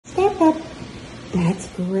Buttercup. That's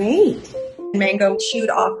great. Mango chewed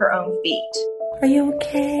off her own feet. Are you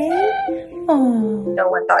okay? Oh. No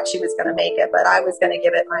one thought she was going to make it, but I was going to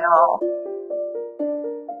give it my all.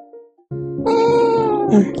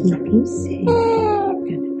 I'll keep you safe.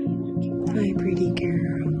 You're going to be okay. Hi, pretty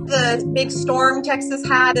girl. The big storm Texas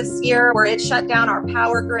had this year where it shut down our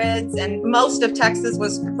power grids and most of Texas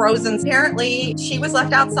was frozen. Apparently, she was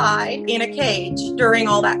left outside in a cage during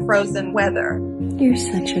all that frozen weather. You're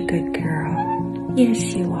such a good girl.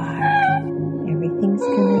 Yes, you are. Everything's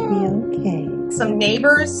going to be okay. Some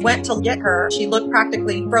neighbors went to get her. She looked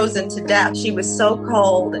practically frozen to death. She was so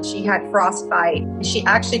cold and she had frostbite. She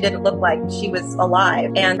actually didn't look like she was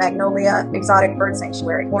alive. And Magnolia Exotic Bird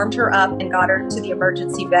Sanctuary warmed her up and got her to the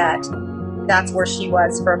emergency vet. That's where she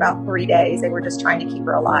was for about 3 days. They were just trying to keep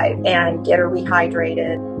her alive and get her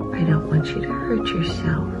rehydrated. I don't want you to hurt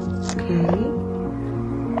yourself, okay?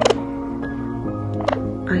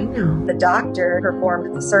 I know. The doctor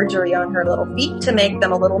performed the surgery on her little feet to make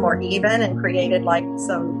them a little more even and created like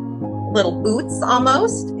some little boots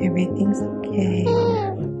almost. Everything's okay.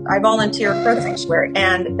 I volunteered for the sanctuary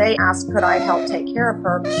and they asked could I help take care of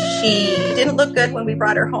her. She didn't look good when we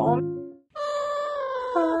brought her home.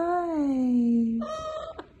 Hi.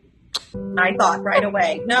 I thought right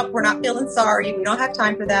away, nope, we're not feeling sorry. We don't have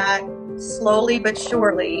time for that. Slowly but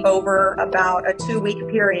surely, over about a 2-week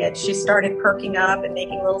period, she started perking up and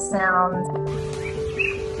making little sounds.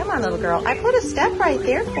 Come on, little girl. I put a step right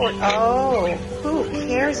there for you. Oh, who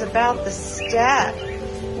cares about the step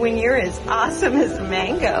when you're as awesome as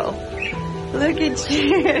Mango? Look at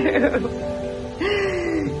you.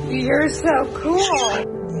 You're so cool.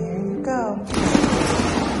 There you go.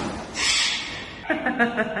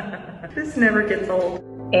 This never gets old.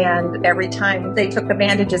 And every time they took the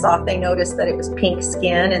bandages off, they noticed that it was pink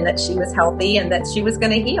skin and that she was healthy and that she was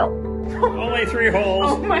going to heal. Only 3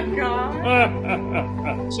 holes. Oh my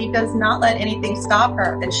God. She does not let anything stop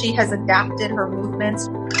her. And she has adapted her movements.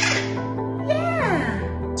 Yeah.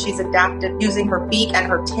 She's adapted using her beak and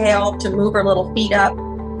her tail to move her little feet up.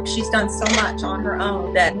 She's done so much on her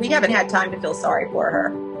own that we haven't had time to feel sorry for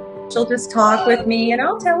her. She'll just talk with me and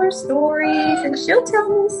I'll tell her stories and she'll tell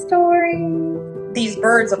me stories. These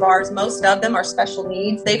birds of ours, most of them are special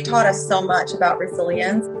needs. They've taught us so much about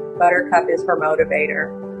resilience. Buttercup is her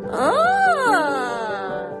motivator.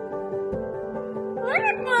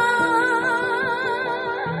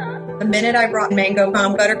 The minute I brought Mango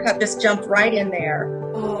home, Buttercup just jumped right in there.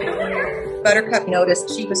 Buttercup noticed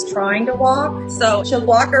she was trying to walk, so she'll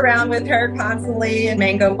walk around with her constantly and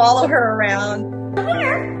Mango follow her around.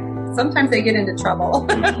 Sometimes they get into trouble.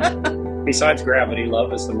 Besides gravity,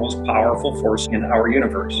 love is the most powerful force in our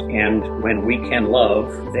universe. And when we can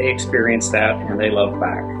love, they experience that and they love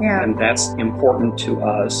back. Yeah. And that's important to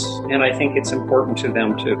us. And I think it's important to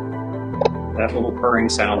them too. That little purring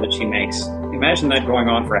sound that she makes. Imagine that going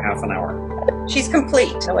on for half an hour. She's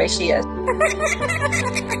complete the way she is. Oh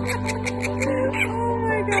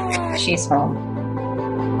my God. She's home.